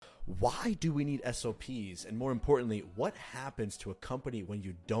Why do we need SOPs? And more importantly, what happens to a company when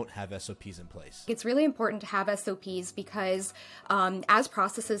you don't have SOPs in place? It's really important to have SOPs because as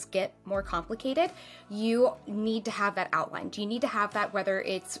processes get more complicated, you need to have that outlined. You need to have that, whether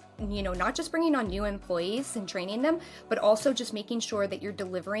it's, not just bringing on new employees and training them, but also just making sure that you're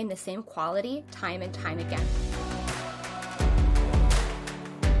delivering the same quality time and time again.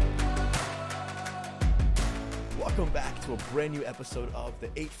 Welcome back to a brand new episode of the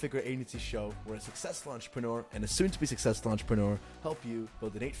 8-Figure Agency Show, where a successful entrepreneur and a soon-to-be successful entrepreneur help you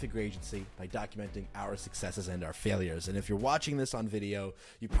build an 8-figure agency by documenting our successes and our failures. And if you're watching this on video,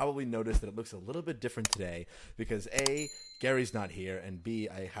 you probably noticed that it looks a little bit different today because A, Gary's not here, and B,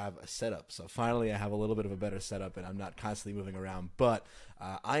 I have a setup. So finally I have a little bit of a better setup and I'm not constantly moving around. But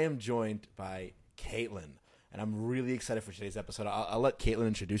I am joined by Caitlin. And I'm really excited for today's episode. I'll let Caitlin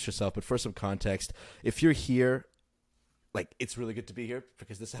introduce herself, but for some context, if you're here, it's really good to be here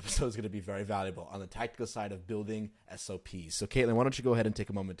because this episode is going to be very valuable on the tactical side of building SOPs. So Caitlin, why don't you go ahead and take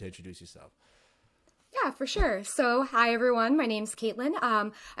a moment to introduce yourself? Yeah, for sure. So, hi everyone. My name's Caitlin.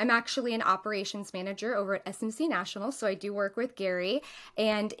 I'm actually an operations manager over at SMC National. So I do work with Gary.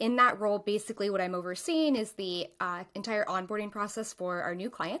 And in that role, basically what I'm overseeing is the entire onboarding process for our new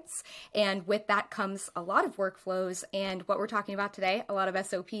clients. And with that comes a lot of workflows. And what we're talking about today, a lot of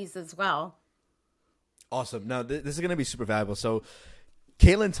SOPs as well. Awesome. Now, this is going to be super valuable. So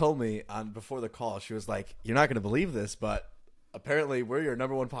Caitlin told me before the call, she was like, you're not going to believe this, but apparently we're your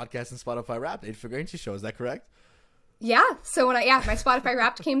number one podcast in Spotify Wrapped, 8-Figure Agency Show. Is that correct? Yeah. So my Spotify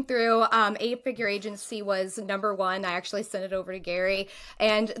Wrapped came through. 8-Figure Agency was number one. I actually sent it over to Gary.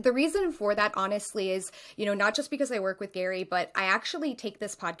 And the reason for that, honestly, is, not just because I work with Gary, but I actually take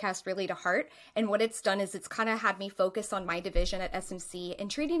this podcast really to heart. And what it's done is it's kind of had me focus on my division at SMC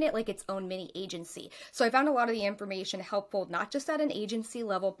and treating it like its own mini agency. So I found a lot of the information helpful, not just at an agency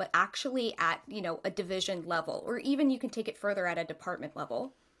level, but actually at, a division level, or even you can take it further at a department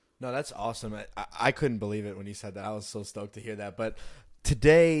level. No, that's awesome. I couldn't believe it when you said that. I was so stoked to hear that. But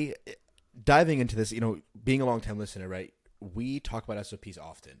today, diving into this, being a long-time listener, right, we talk about SOPs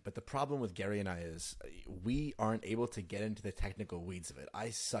often. But the problem with Gary and I is we aren't able to get into the technical weeds of it. I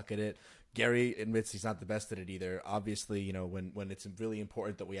suck at it. Gary admits he's not the best at it either. Obviously, when it's really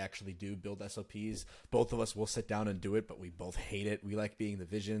important that we actually do build SOPs, both of us will sit down and do it, but we both hate it. We like being the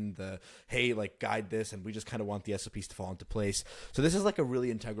vision, guide this, and we just kind of want the SOPs to fall into place. So this is like a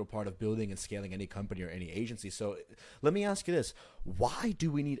really integral part of building and scaling any company or any agency. So let me ask you this. Why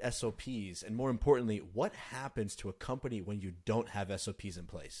do we need SOPs? And more importantly, what happens to a company when you don't have SOPs in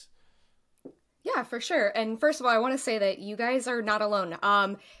place? Yeah, for sure. And first of all, I want to say that you guys are not alone.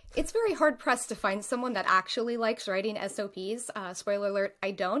 It's very hard pressed to find someone that actually likes writing SOPs. Spoiler alert,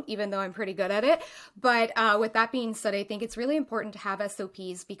 I don't, even though I'm pretty good at it. But with that being said, I think it's really important to have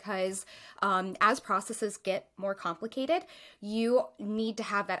SOPs because as processes get more complicated, you need to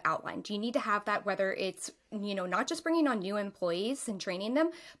have that outlined. You need to have that, whether it's not just bringing on new employees and training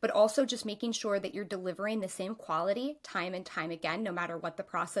them, but also just making sure that you're delivering the same quality time and time again, no matter what the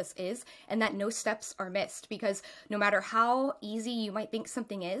process is, and that no steps are missed. Because no matter how easy you might think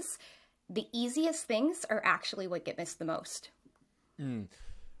something is, the easiest things are actually what get missed the most.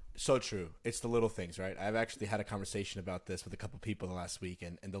 So true. It's the little things, right? I've actually had a conversation about this with a couple people the last week,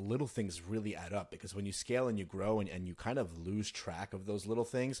 and the little things really add up because when you scale and you grow and you kind of lose track of those little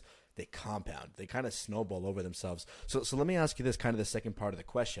things, they compound. They kind of snowball over themselves. So let me ask you this, kind of the second part of the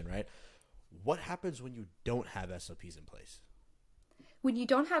question, right? What happens when you don't have SOPs in place? When you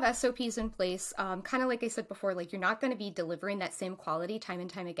don't have SOPs in place, kind of like I said before, you're not going to be delivering that same quality time and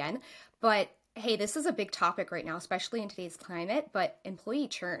time again. But hey, this is a big topic right now, especially in today's climate, but employee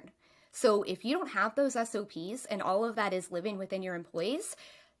churn. So if you don't have those SOPs and all of that is living within your employees,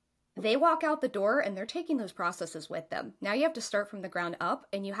 they walk out the door and they're taking those processes with them. Now you have to start from the ground up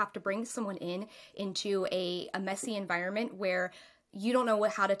and you have to bring someone into a messy environment where you don't know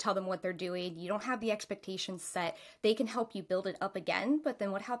how to tell them what they're doing. You don't have the expectations set. They can help you build it up again. But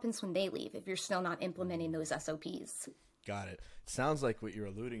then what happens when they leave if you're still not implementing those SOPs? Got it. Sounds like what you're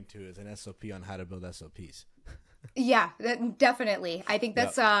alluding to is an SOP on how to build SOPs. Yeah, definitely. I think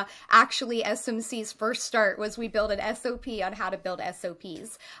that's actually SMC's first start was we built an SOP on how to build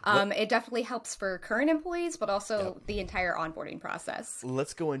SOPs. It definitely helps for current employees, but also the entire onboarding process.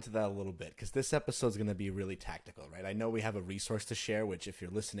 Let's go into that a little bit because this episode is going to be really tactical, right? I know we have a resource to share, which if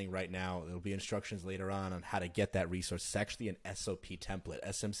you're listening right now, there'll be instructions later on how to get that resource. It's actually an SOP template.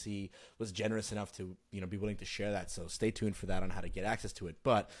 SMC was generous enough to be willing to share that, so stay tuned for that on how to get access to it.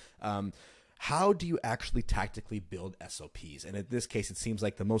 But how do you actually tactically build SOPs? And in this case, it seems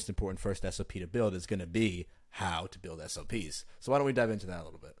like the most important first SOP to build is going to be how to build SOPs. So why don't we dive into that a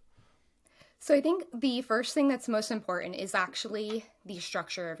little bit? So I think the first thing that's most important is actually the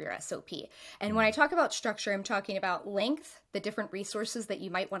structure of your SOP. And when I talk about structure, I'm talking about length, the different resources that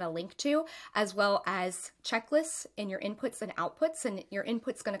you might want to link to, as well as checklists in your inputs and outputs. And your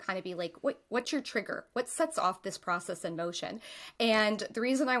input's going to kind of be like, what's your trigger? What sets off this process in motion? And the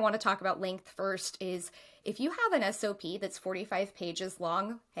reason I want to talk about length first is if you have an SOP that's 45 pages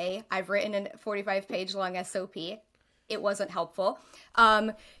long, hey, I've written a 45-page long SOP. It wasn't helpful.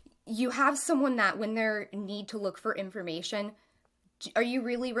 You have someone that when they need to look for information, are you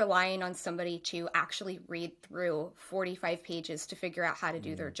really relying on somebody to actually read through 45 pages to figure out how to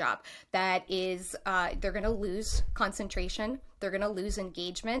do their job? That is, they're going to lose concentration, they're going to lose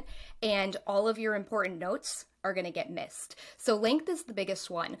engagement, and all of your important notes are going to get missed. So length is the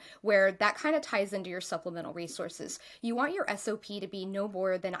biggest one, where that kind of ties into your supplemental resources. You want your SOP to be no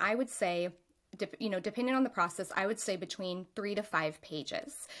more than, I would say, depending on the process, I would say between 3 to 5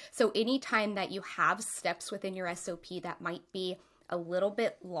 pages. So anytime that you have steps within your SOP that might be a little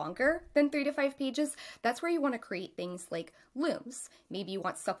bit longer than 3 to 5 pages, that's where you want to create things like looms. Maybe you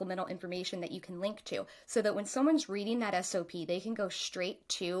want supplemental information that you can link to so that when someone's reading that SOP, they can go straight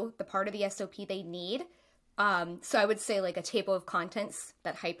to the part of the SOP they need. So I would say like a table of contents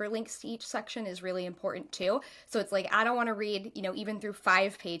that hyperlinks to each section is really important too. So it's like, I don't want to read, even through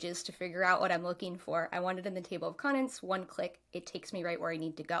 5 pages to figure out what I'm looking for. I want it in the table of contents, one click, it takes me right where I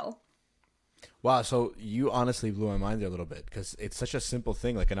need to go. Wow. So you honestly blew my mind there a little bit because it's such a simple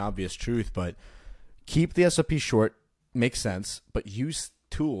thing, like an obvious truth, but keep the SOP short, makes sense, but use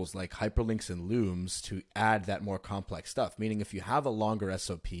tools like hyperlinks and looms to add that more complex stuff. Meaning if you have a longer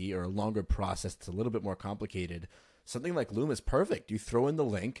SOP or a longer process that's a little bit more complicated, something like Loom is perfect. You throw in the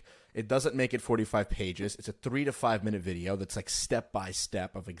link. It doesn't make it 45 pages. It's a 3 to 5 minute video that's like step by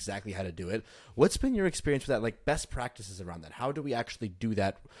step of exactly how to do it. What's been your experience with that? Like best practices around that? How do we actually do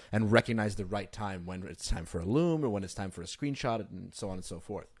that and recognize the right time when it's time for a Loom or when it's time for a screenshot and so on and so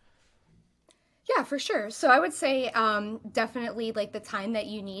forth? Yeah, for sure. So I would say definitely like the time that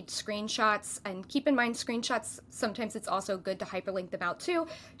you need screenshots, and keep in mind screenshots, sometimes it's also good to hyperlink them out too,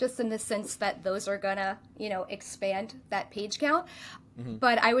 just in the sense that those are gonna, expand that page count. Mm-hmm.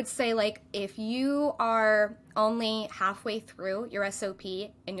 But I would say like if you are only halfway through your SOP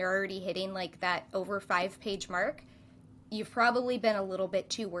and you're already hitting like that over 5-page mark, you've probably been a little bit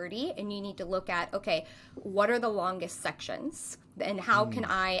too wordy and you need to look at, okay, what are the longest sections and how can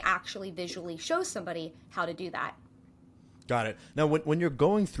I actually visually show somebody how to do that? Got it. Now, when you're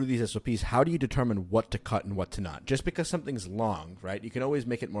going through these SOPs, how do you determine what to cut and what to not? Just because something's long, right? You can always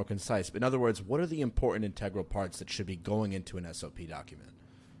make it more concise. But in other words, what are the important integral parts that should be going into an SOP document?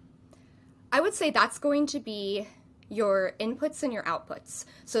 I would say that's going to be your inputs and your outputs.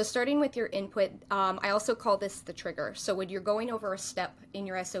 So starting with your input, I also call this the trigger. So when you're going over a step in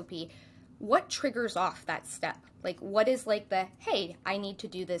your SOP, what triggers off that step? Like what is like the, hey, I need to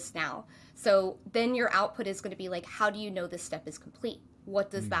do this now. So then your output is going to be like, how do you know this step is complete?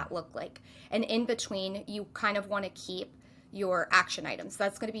 What does that look like? And in between, you kind of want to keep your action items.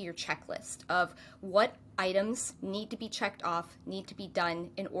 That's going to be your checklist of what items need to be checked off, need to be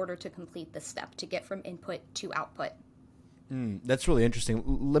done in order to complete the step to get from input to output. That's really interesting.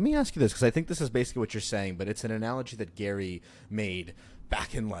 Let me ask you this, because I think this is basically what you're saying, but it's an analogy that Gary made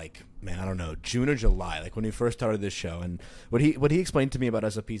back in June or July, like when we first started this show. And what he explained to me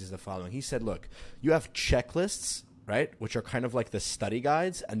about SOPs is the following. He said, look, you have checklists, right, which are kind of like the study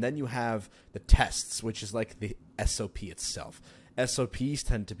guides, and then you have the tests, which is like the SOP itself. SOPs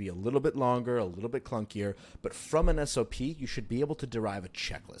tend to be a little bit longer, a little bit clunkier, but from an SOP, you should be able to derive a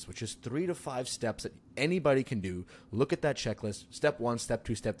checklist, which is 3 to 5 steps that anybody can do. Look at that checklist, step 1, step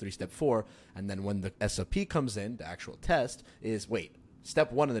 2, step 3, step 4, and then when the SOP comes in, the actual test is, wait,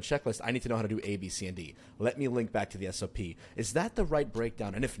 step 1 in the checklist, I need to know how to do A, B, C, and D. Let me link back to the SOP. Is that the right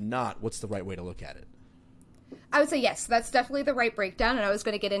breakdown? And if not, what's the right way to look at it? I would say yes, that's definitely the right breakdown, and I was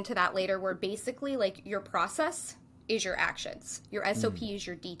going to get into that later, where basically like your process is your actions. Your SOP is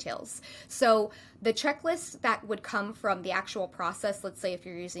your details. So the checklist that would come from the actual process, let's say if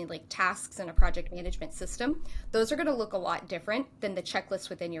you're using like tasks in a project management system, those are going to look a lot different than the checklist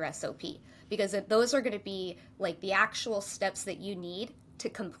within your SOP, because those are going to be like the actual steps that you need to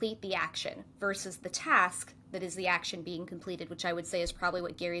complete the action versus the task that is the action being completed, which I would say is probably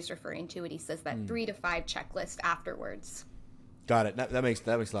what Gary's referring to when he says that 3 to 5 checklist afterwards. Got it. That makes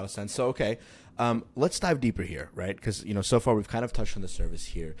a lot of sense. So, okay, let's dive deeper here, right? Because so far we've kind of touched on the surface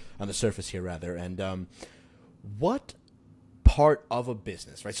here, and what part of a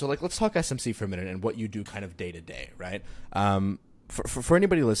business, right? So, like, let's talk SMC for a minute and what you do, kind of day to day, right? For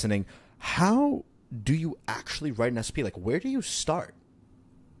anybody listening, how do you actually write an SOP? Like, where do you start?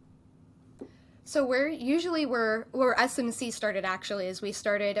 So where SMC started actually is we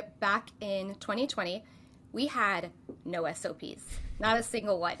started back in 2020. We had no SOPs, not a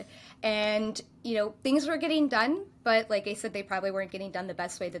single one. And, things were getting done, but like I said, they probably weren't getting done the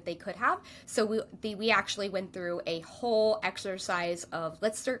best way that they could have. So we actually went through a whole exercise of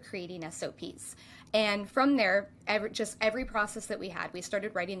let's start creating SOPs. And from there, every process that we had, we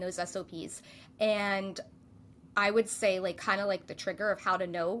started writing those SOPs. And I would say kind of like the trigger of how to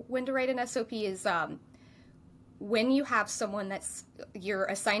know when to write an SOP is when you have someone you're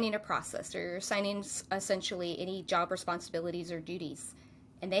assigning a process or you're assigning essentially any job responsibilities or duties,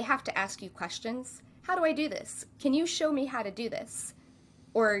 and they have to ask you questions. How do I do this? Can you show me how to do this?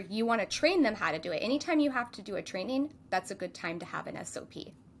 Or you want to train them how to do it. Anytime you have to do a training, that's a good time to have an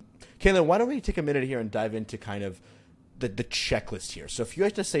SOP. Kaylin, why don't we take a minute here and dive into kind of the checklist here. So if you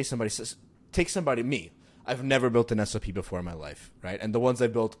had to say me, I've never built an SOP before in my life, right? And the ones I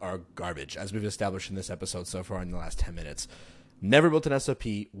built are garbage, as we've established in this episode so far in the last 10 minutes. Never built an SOP.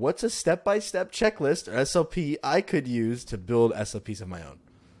 What's a step-by-step checklist or SOP I could use to build SOPs of my own?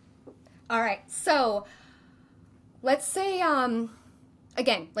 All right. So let's say,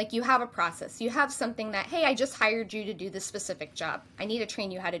 again, like you have a process. You have something that, hey, I just hired you to do this specific job. I need to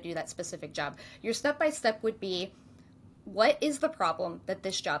train you how to do that specific job. Your step-by-step would be, what is the problem that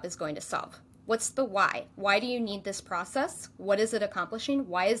this job is going to solve? What's the why? Why do you need this process? What is it accomplishing?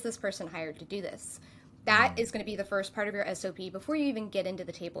 Why is this person hired to do this? That is going to be the first part of your SOP before you even get into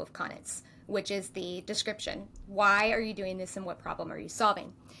the table of contents, which is the description. Why are you doing this and what problem are you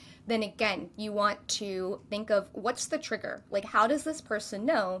solving? Then again, you want to think of what's the trigger? Like, how does this person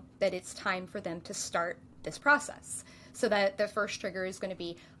know that it's time for them to start this process? So that the first trigger is going to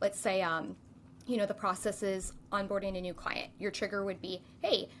be, let's say, the process is onboarding a new client. Your trigger would be,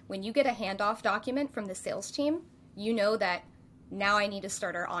 hey, when you get a handoff document from the sales team, you know that now I need to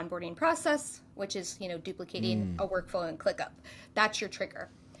start our onboarding process, which is, duplicating a workflow in ClickUp. That's your trigger.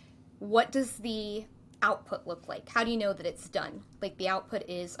 What does the output look like? How do you know that it's done? Like the output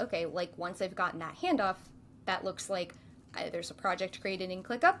is, okay, like once I've gotten that handoff, that looks like there's a project created in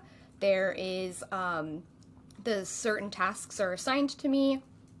ClickUp. There is the certain tasks are assigned to me.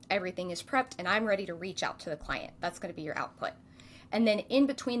 Everything is prepped and I'm ready to reach out to the client. That's going to be your output. And then in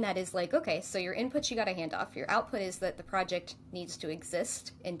between that is like, okay, so your input, you got a handoff. Your output is that the project needs to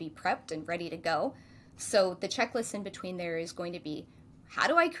exist and be prepped and ready to go. So the checklist in between there is going to be, how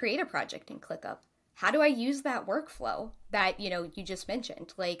do I create a project in ClickUp? How do I use that workflow that, you just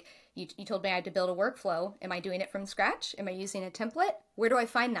mentioned? Like you told me I had to build a workflow. Am I doing it from scratch? Am I using a template? Where do I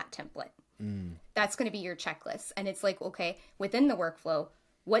find that template? That's going to be your checklist. And it's like, okay, within the workflow,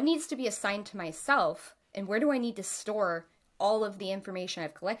 what needs to be assigned to myself and where do I need to store all of the information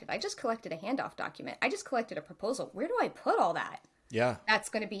I've collected? I just collected a handoff document. I just collected a proposal. Where do I put all that? Yeah. That's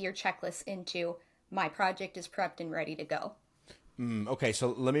going to be your checklist into my project is prepped and ready to go. Okay, so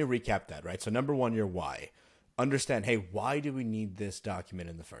let me recap that, right? So number one, your why. Understand, hey, why do we need this document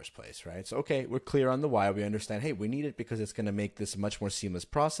in the first place, right? So, okay, we're clear on the why. We understand, hey, we need it because it's going to make this a much more seamless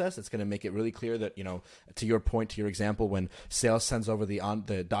process. It's going to make it really clear that, to your point, to your example, when sales sends over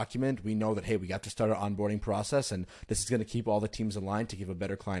the document, we know that, hey, we have to start our onboarding process, and this is going to keep all the teams aligned to give a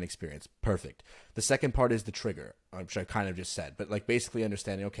better client experience. Perfect. The second part is the trigger, which I kind of just said, but like basically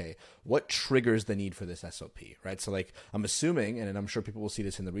understanding, okay, what triggers the need for this SOP, right? So like I'm assuming, and I'm sure people will see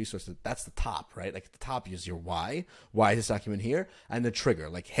this in the resource, that's the top, right? Like at the top is your why is this document here? And the trigger,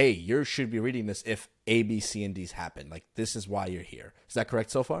 like, hey, you should be reading this if A, B, C, and D's happen. Like this is why you're here. Is that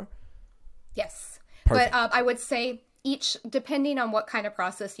correct so far? Yes. Perfect. But I would say each, depending on what kind of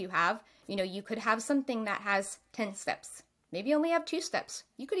process you have, you could have something that has 10 steps. Maybe you only have 2 steps.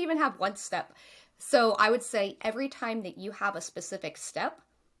 You could even have 1 step. So I would say every time that you have a specific step,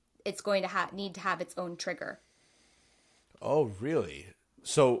 it's going to need to have its own trigger. Oh, really?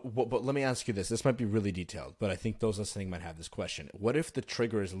 So, but let me ask you this. This might be really detailed, but I think those listening might have this question. What if the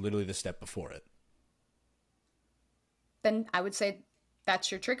trigger is literally the step before it? Then I would say that's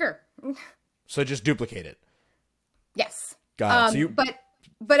your trigger. So just duplicate it. Yes. Got it. So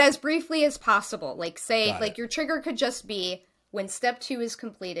but as briefly as possible, like say, like your trigger could just be when step 2 is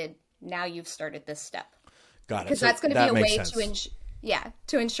completed, now you've started this step. Got it. Because that's going to be a way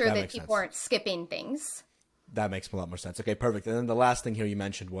to ensure that people aren't skipping things. That makes a lot more sense. Okay, perfect. And then the last thing here you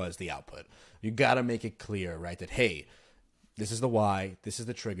mentioned was the output. You got to make it clear, right, that, hey, this is the why, this is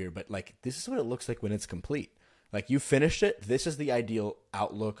the trigger, but like this is what it looks like when it's complete. Like you finished it. This is the ideal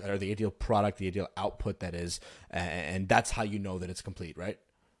outlook or the ideal product, the ideal output that is, and that's how you know that it's complete, right?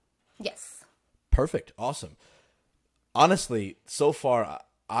 Yes. Perfect. Awesome. Honestly, so far,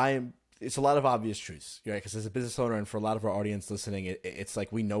 I'm it's a lot of obvious truths, right? Because as a business owner and for a lot of our audience listening, it's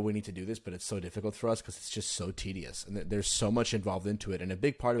like we know we need to do this, but it's so difficult for us because it's just so tedious and there's so much involved into it. And a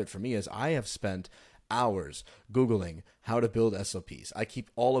big part of it for me is I have spent hours Googling how to build SOPs. I keep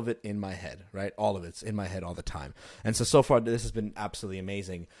all of it in my head, right? All of it's in my head all the time. And so far, this has been absolutely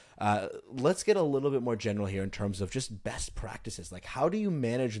amazing. Let's get a little bit more general here in terms of just best practices. Like, how do you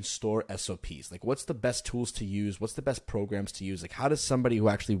manage and store SOPs? Like, what's the best tools to use? What's the best programs to use? Like, how does somebody who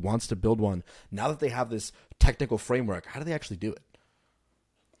actually wants to build one, now that they have this technical framework, how do they actually do it?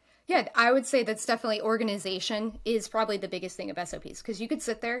 Yeah, I would say that's definitely organization is probably the biggest thing of SOPs, because you could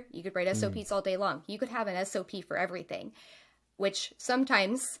sit there, you could write SOPs all day long. You could have an SOP for everything, which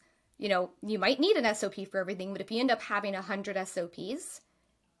sometimes, you might need an SOP for everything, but if you end up having 100 SOPs,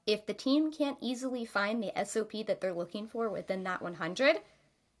 if the team can't easily find the SOP that they're looking for within that 100,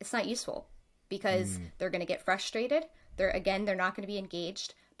 it's not useful because they're going to get frustrated. They're not going to be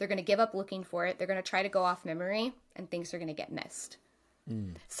engaged. They're going to give up looking for it. They're going to try to go off memory and things are going to get missed.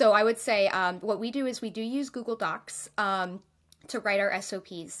 So I would say what we do is we do use Google Docs to write our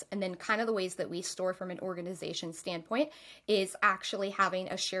SOPs. And then kind of the ways that we store from an organization standpoint is actually having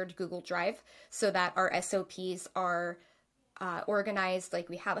a shared Google Drive so that our SOPs are organized. Like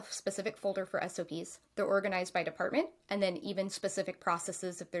we have a specific folder for SOPs. They're organized by department and then even specific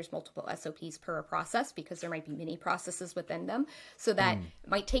processes if there's multiple SOPs per process, because there might be mini processes within them. So that it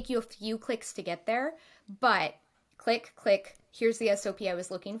might take you a few clicks to get there, but click, here's the SOP I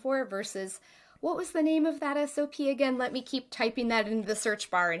was looking for versus what was the name of that SOP again? Let me keep typing that into the search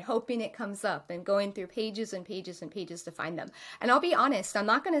bar and hoping it comes up and going through pages and pages and pages to find them. And I'll be honest, I'm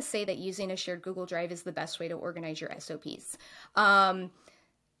not going to say that using a shared Google Drive is the best way to organize your SOPs.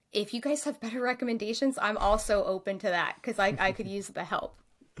 If you guys have better recommendations, I'm also open to that because I could use the help.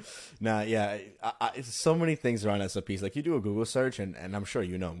 Nah, yeah, so many things around SOPs. Like you do a Google search, and I'm sure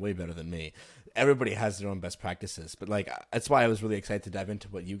you know way better than me. Everybody has their own best practices, but like that's why I was really excited to dive into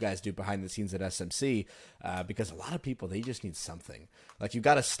what you guys do behind the scenes at SMC, because a lot of people, they just need something. Like you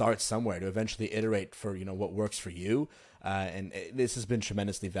got to start somewhere to eventually iterate for what works for you. This has been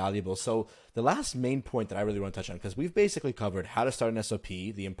tremendously valuable. So the last main point that I really want to touch on, because we've basically covered how to start an SOP,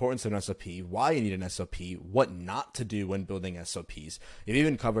 the importance of an SOP, why you need an SOP, what not to do when building SOPs. You've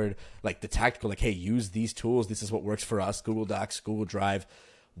even covered like the tactical, like, hey, use these tools. This is what works for us, Google Docs, Google Drive.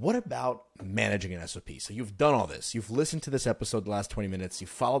 What about managing an SOP? So you've done all this. You've listened to this episode the last 20 minutes. You've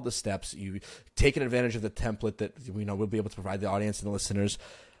followed the steps. You've taken advantage of the template that we'll be able to provide the audience and the listeners.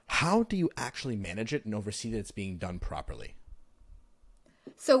 How do you actually manage it and oversee that it's being done properly?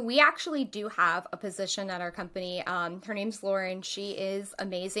 So we actually do have a position at our company. Her name's Lauren. She is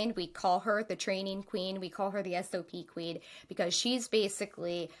amazing. We call her the training queen. We call her the SOP queen because she's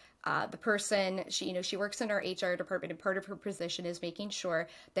basically the person. She works in our HR department, and part of her position is making sure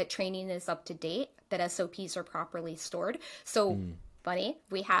that training is up to date, that SOPs are properly stored. So funny,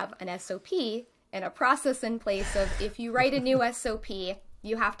 we have an SOP and a process in place of if you write a new SOP,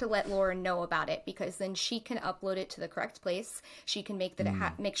 you have to let Lauren know about it because then she can upload it to the correct place. She can make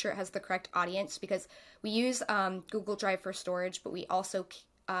that make sure it has the correct audience because we use Google Drive for storage, but we also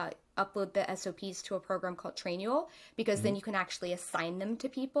upload the SOPs to a program called Trainual because then you can actually assign them to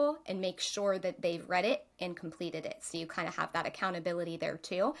people and make sure that they've read it and completed it. So you kind of have that accountability there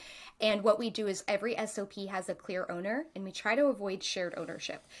too. And what we do is every SOP has a clear owner, and we try to avoid shared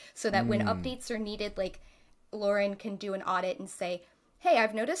ownership so that when updates are needed, like Lauren can do an audit and say, hey,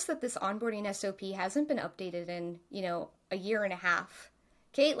 I've noticed that this onboarding SOP hasn't been updated in, a year and a half.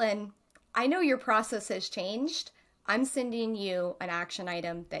 Caitlin, I know your process has changed. I'm sending you an action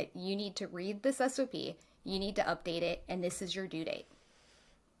item that you need to read this SOP, you need to update it, and this is your due date.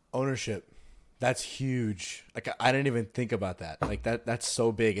 Ownership. That's huge. Like I didn't even think about that. Like that's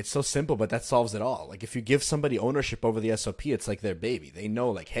so big. It's so simple, but that solves it all. Like if you give somebody ownership over the SOP, it's like their baby. They know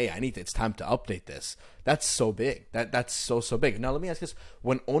like, hey, it's time to update this. That's so big. That's so big. Now let me ask this.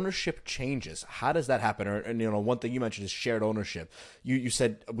 When ownership changes, how does that happen? Or one thing you mentioned is shared ownership. You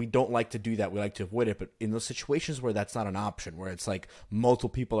said we don't like to do that. We like to avoid it. But in those situations where that's not an option, where it's like multiple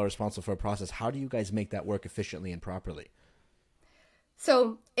people are responsible for a process, how do you guys make that work efficiently and properly?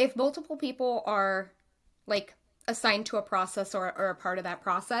 So if multiple people are like assigned to a process or a part of that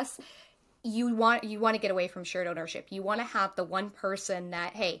process, you want to get away from shared ownership. You want to have the one person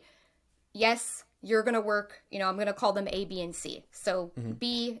that, hey, yes, you're going to work, I'm going to call them A, B, and C. So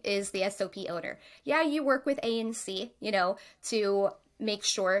B is the SOP owner. Yeah, you work with A and C, to make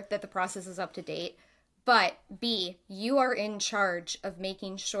sure that the process is up to date. But B, you are in charge of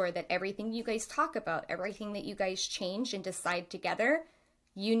making sure that everything you guys talk about, everything that you guys change and decide together,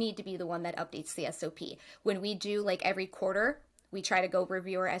 you need to be the one that updates the SOP. When we do like every quarter, we try to go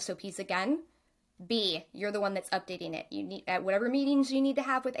review our SOPs again. B, you're the one that's updating it. You need, at whatever meetings you need to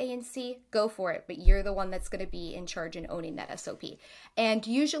have with A and C, go for it. But you're the one that's going to be in charge and owning that SOP. And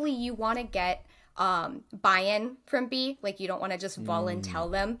usually you want to get buy-in from B. Like, you don't want to just volunteer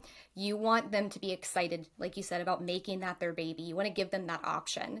them. You want them to be excited, like you said, about making that their baby. You want to give them that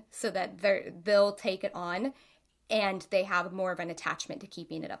option so that they'll take it on and they have more of an attachment to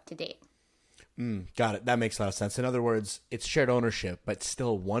keeping it up to date. Got it. That makes a lot of sense. In other words, it's shared ownership, but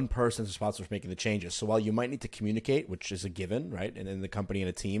still one person's responsible for making the changes. So while you might need to communicate, which is a given, right, and in the company and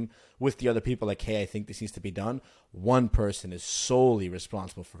a team with the other people, like, hey, I think this needs to be done, one person is solely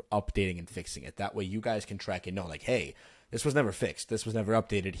responsible for updating and fixing it. That way you guys can track and know, like, hey, this was never fixed. This was never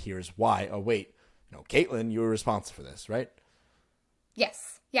updated. Here's why. Oh, wait, Caitlin, you were responsible for this, right?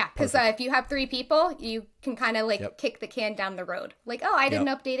 Yes. Yeah, because if you have 3 people, you can kind of kick the can down the road. Like, oh, I didn't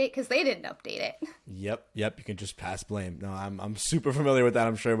update it because they didn't update it. Yep. You can just pass blame. No, I'm super familiar with that.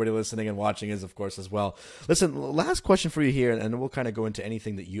 I'm sure everybody listening and watching is, of course, as well. Listen, last question for you here, and we'll kind of go into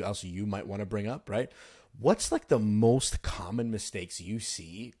anything that you might want to bring up, right? What's like the most common mistakes you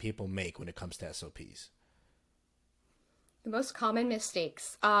see people make when it comes to SOPs? The most common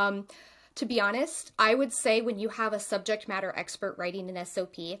mistakes. To be honest, I would say when you have a subject matter expert writing an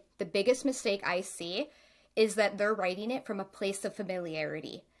SOP, the biggest mistake I see is that they're writing it from a place of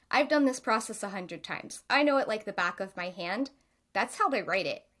familiarity. I've done this process 100 times. I know it like the back of my hand. That's how they write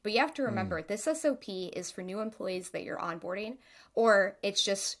it. But you have to remember, this SOP is for new employees that you're onboarding, or it's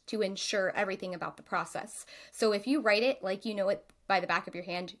just to ensure everything about the process. So if you write it like you know it by the back of your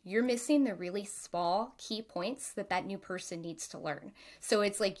hand, you're missing the really small key points that new person needs to learn. So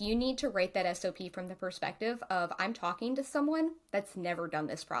it's like you need to write that SOP from the perspective of, I'm talking to someone that's never done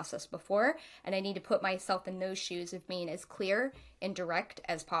this process before, and I need to put myself in those shoes of being as clear and direct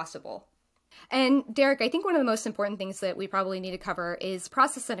as possible. And Derek, I think one of the most important things that we probably need to cover is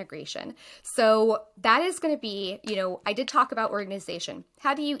process integration. So that is going to be, I did talk about organization.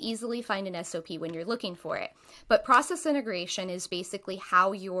 How do you easily find an SOP when you're looking for it? But process integration is basically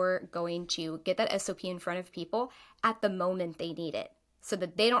how you're going to get that SOP in front of people at the moment they need it, so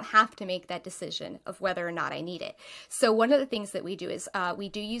that they don't have to make that decision of whether or not I need it. So one of the things that we do is we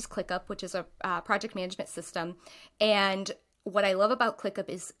do use ClickUp, which is a project management system. And what I love about ClickUp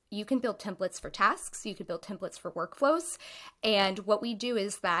is you can build templates for tasks, you can build templates for workflows. And what we do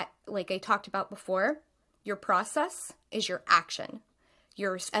is that, like I talked about before, your process is your action.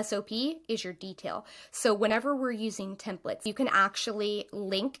 Your SOP is your detail. So whenever we're using templates, you can actually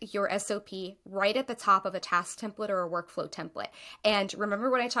link your SOP right at the top of a task template or a workflow template. And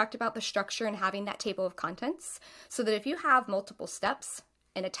remember when I talked about the structure and having that table of contents? So that if you have multiple steps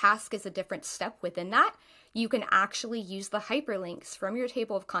and a task is a different step within that, you can actually use the hyperlinks from your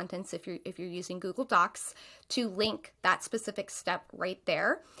table of contents if you're using Google Docs to link that specific step right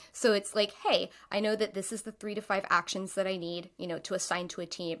there. So it's like, hey, I know that this is the 3 to 5 actions that I need, to assign to a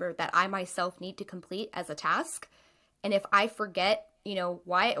team, or that I myself need to complete as a task. And if I forget,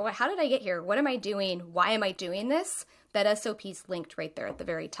 how did I get here? What am I doing? Why am I doing this? That SOP is linked right there at the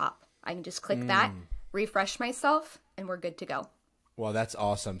very top. I can just click that, refresh myself, and we're good to go. Well, that's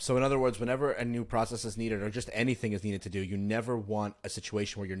awesome. So in other words, whenever a new process is needed or just anything is needed to do, you never want a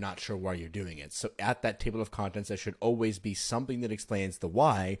situation where you're not sure why you're doing it. So at that table of contents, there should always be something that explains the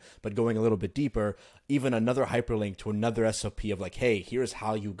why, but going a little bit deeper, even another hyperlink to another SOP of like, hey, here's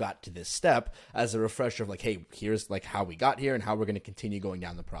how you got to this step, as a refresher of like, hey, here's like how we got here and how we're going to continue going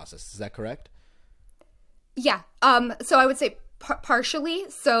down the process. Is that correct? Yeah. So I would say partially.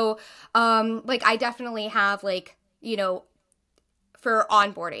 So I definitely have for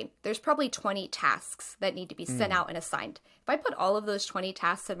onboarding, there's probably 20 tasks that need to be sent out and assigned. If I put all of those 20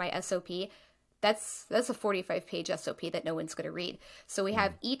 tasks in my SOP, that's a 45-page SOP that no one's going to read. So we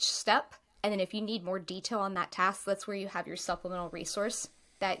have each step, and then if you need more detail on that task, that's where you have your supplemental resource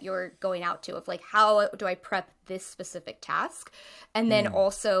that you're going out to, of like, how do I prep this specific task? And then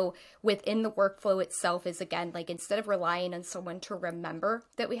also within the workflow itself is, again, like, instead of relying on someone to remember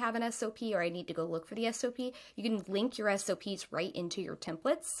that we have an SOP or I need to go look for the SOP, you can link your SOPs right into your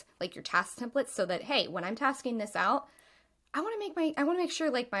templates, like your task templates, so that, hey, when I'm tasking this out, I want to make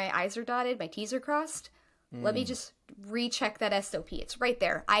sure like my I's are dotted, my T's are crossed. Let me just recheck that SOP. It's right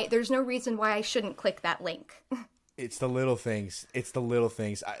there. There's no reason why I shouldn't click that link. It's the little things.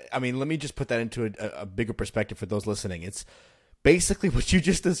 I mean, let me just put that into a bigger perspective for those listening. It's basically what you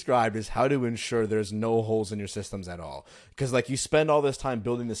just described is how to ensure there's no holes in your systems at all. Because like you spend all this time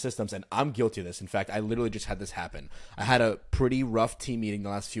building the systems, and I'm guilty of this. In fact, I literally just had this happen. I had a pretty rough team meeting the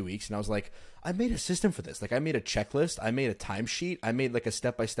last few weeks, and I was like, I made a system for this. Like I made a checklist, I made a timesheet, I made like a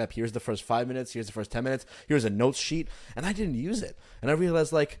step-by-step. Here's the first 5 minutes, here's the first 10 minutes, here's a notes sheet, and I didn't use it. And I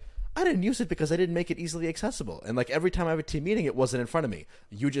realized like, I didn't use it because I didn't make it easily accessible. And like every time I have a team meeting, it wasn't in front of me.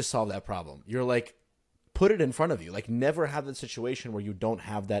 You just solved that problem. You're like, put it in front of you. Like never have the situation where you don't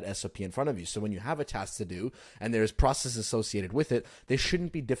have that SOP in front of you. So when you have a task to do and there's process associated with it, they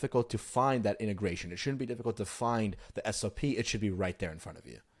shouldn't be difficult to find that integration. It shouldn't be difficult to find the SOP. It should be right there in front of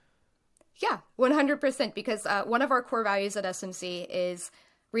you. Yeah, 100%. Because one of our core values at SMC is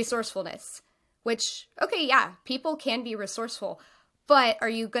resourcefulness, which, okay, yeah, people can be resourceful, but are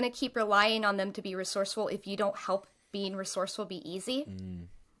you going to keep relying on them to be resourceful if you don't help being resourceful be easy?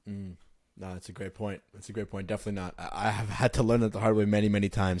 No, that's a great point. That's a great point. Definitely not. I have had to learn that the hard way many, many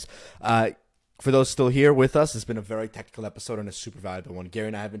times. For those still here with us, it's been a very technical episode and a super valuable one. Gary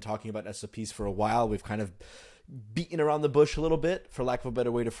and I have been talking about SOPs for a while. We've kind of beaten around the bush a little bit, for lack of a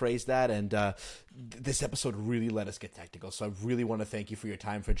better way to phrase that. And this episode really let us get technical. So I really want to thank you for your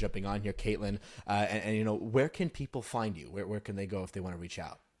time, for jumping on here, Caitlin. And you know, where can people find you? Where can they go if they want to reach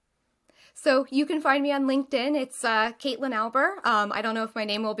out? So you can find me on LinkedIn. It's Caitlin Alber. I don't know if my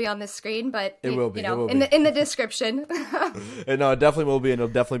name will be on this screen, but it will be. You know, it will be. in the description. No, it definitely will be, and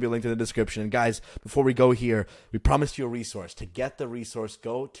it'll definitely be linked in the description. And guys, before we go here, we promised you a resource. To get the resource,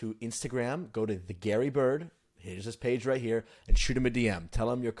 go to Instagram, go to the Gary Bird. Here's his page right here, and shoot him a DM.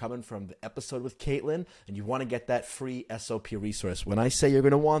 Tell him you're coming from the episode with Caitlin, and you want to get that free SOP resource. When I say you're going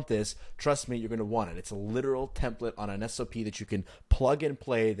to want this, trust me, you're going to want it. It's a literal template on an SOP that you can plug and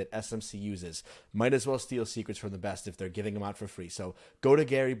play that SMC uses. Might as well steal secrets from the best if they're giving them out for free. So go to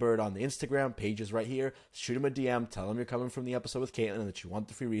Gary Bird on the Instagram, page is right here. Shoot him a DM. Tell him you're coming from the episode with Caitlin and that you want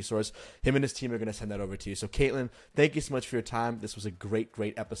the free resource. Him and his team are going to send that over to you. So Caitlin, thank you so much for your time. This was a great,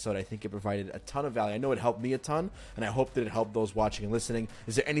 great episode. I think it provided a ton of value. I know it helped me a ton, and I hope that it helped those watching and listening.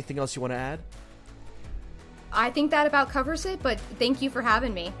 Is there anything else you want to add? I think that about covers it, but thank you for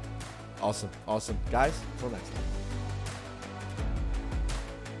having me. Awesome. Guys, until next time.